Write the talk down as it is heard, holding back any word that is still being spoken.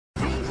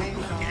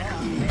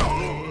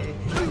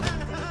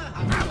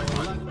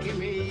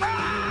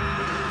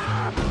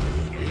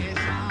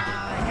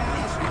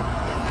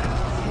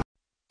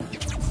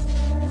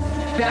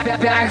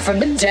Back from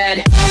the dead.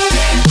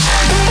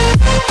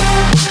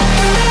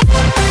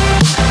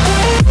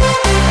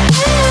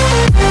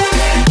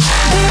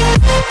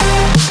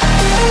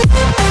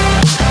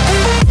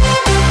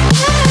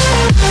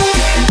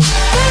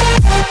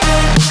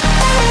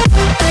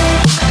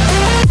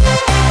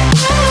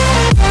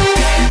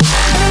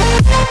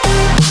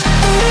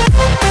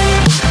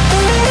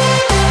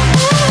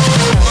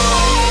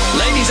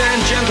 Ladies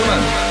and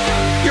gentlemen,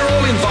 you're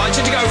all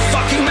invited to go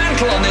fucking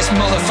mental on this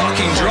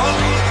motherfucking drop.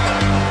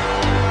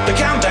 The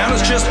countdown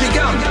has just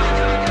begun.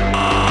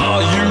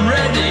 Are you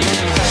ready?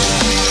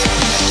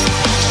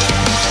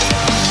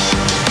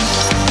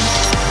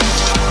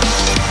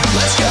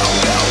 Let's go,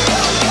 go, go,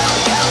 go,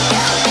 go, go,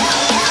 go.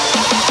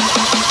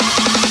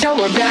 Now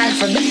we're back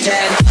from the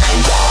dead.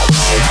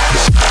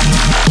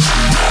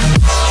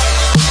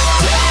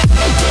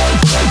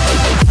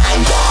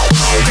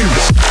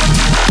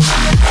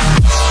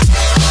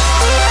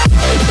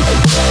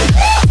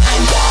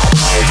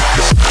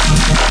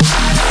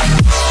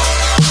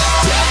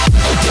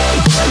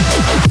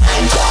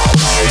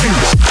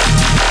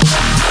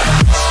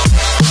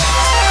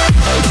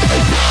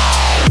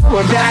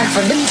 We're back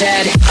from the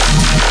dead.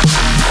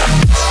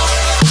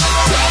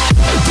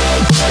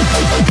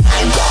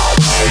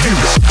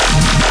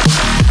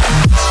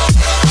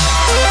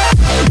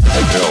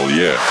 Hell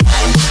yeah.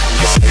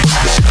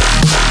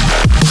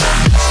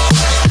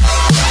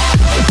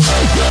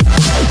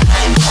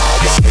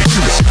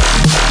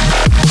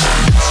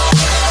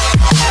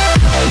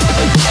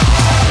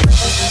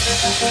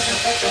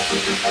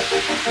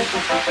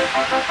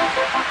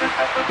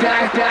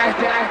 Back.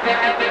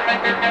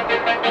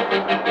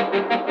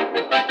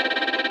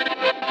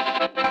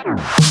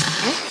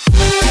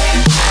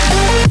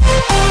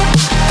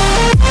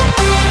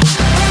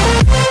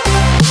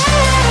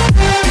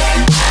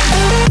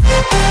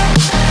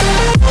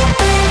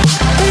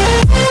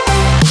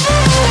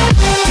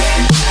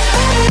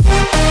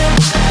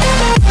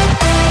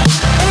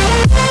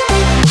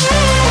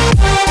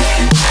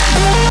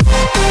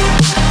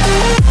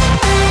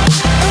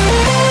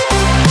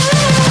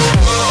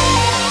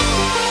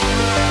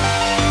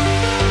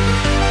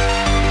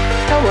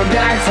 We're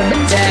back from the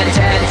dead.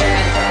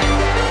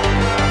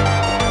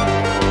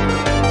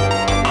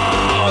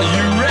 Are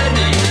you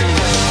ready?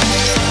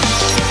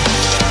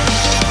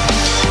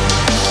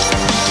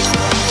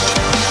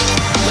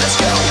 Let's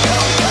go, go,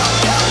 go,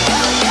 go,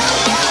 go, go, go.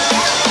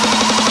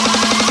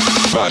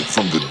 Back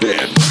from the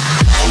dead.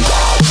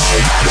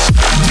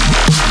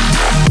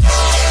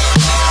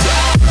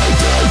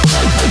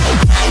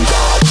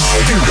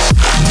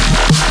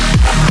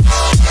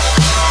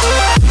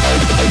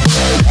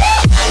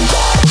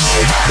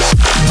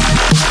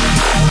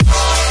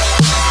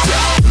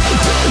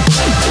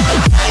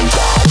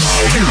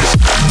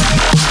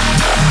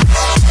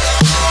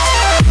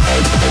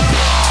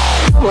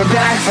 We're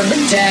back from the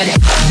dead.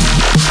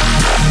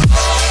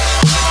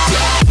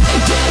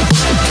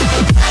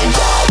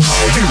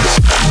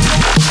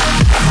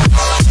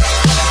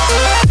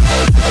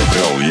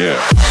 Hell yeah.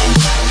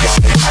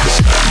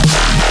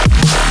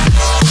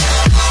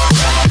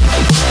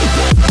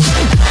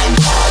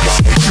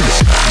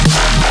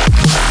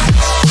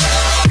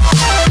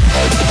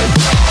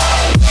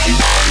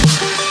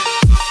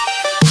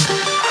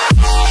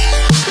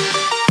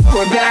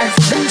 We're back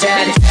from the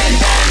dead.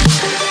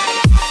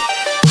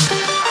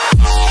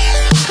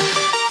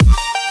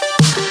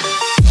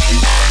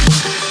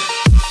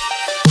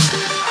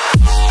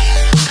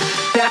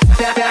 Back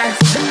from the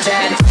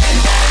dead.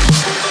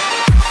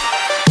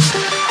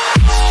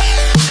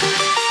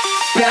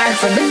 Back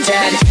from the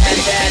dead.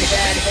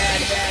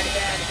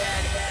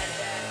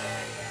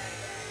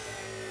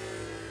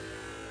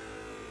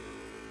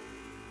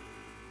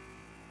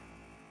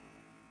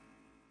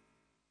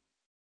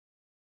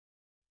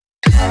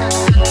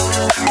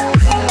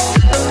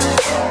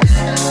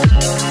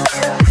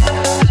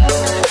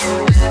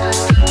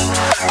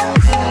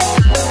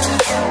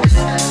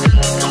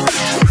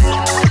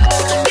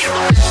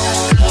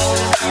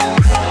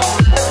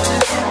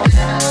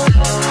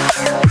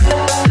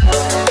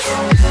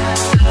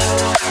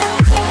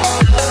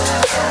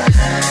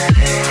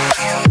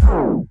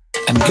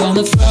 I'm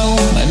gonna throw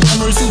my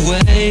memories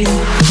away.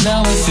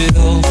 Now I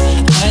feel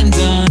I'm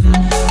done,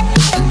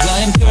 and I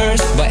am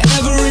cursed by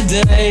every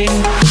day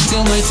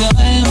till my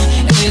time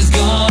is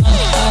gone.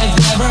 I've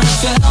never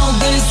felt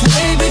this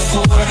way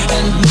before,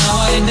 and now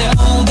I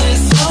know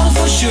this all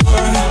for sure.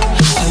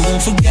 I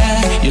won't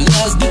forget your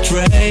last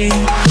betray.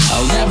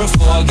 I'll never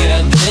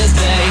forget this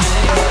day.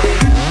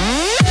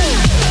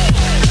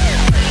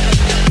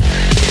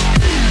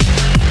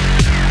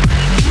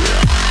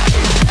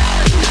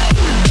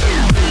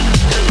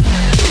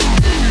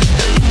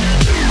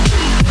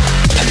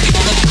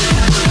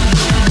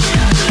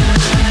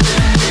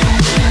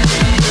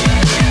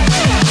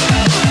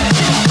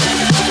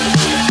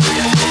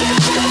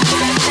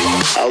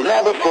 I'll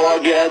never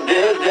forget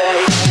this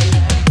day.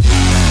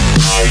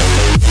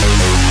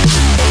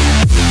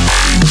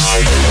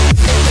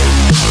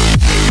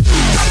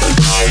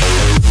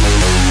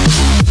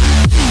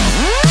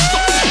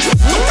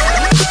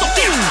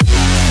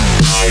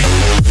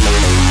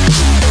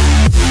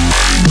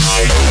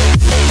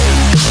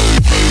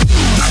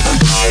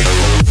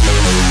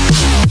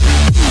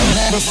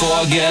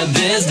 forget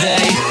this day.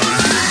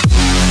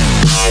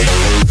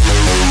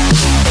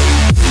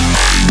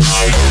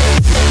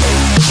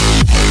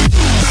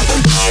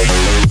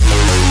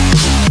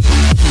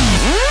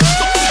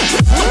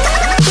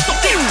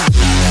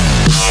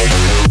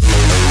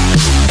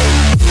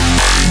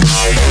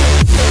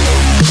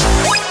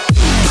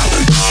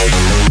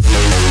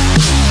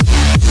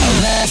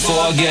 I'll never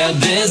forget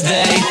this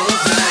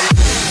day.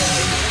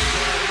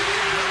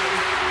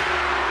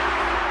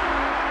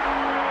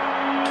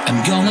 I'm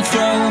gonna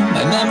throw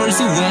my memories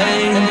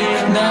away.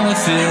 Now I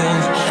feel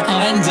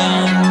I'm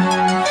done,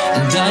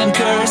 and I'm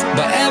cursed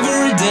by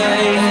every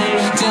day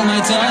till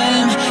my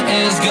time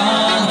is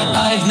gone.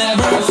 I've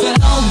never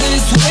felt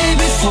this way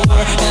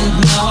before, and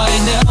now I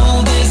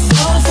know this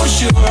all for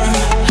sure.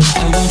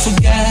 I won't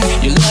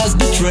forget your last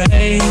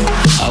betray.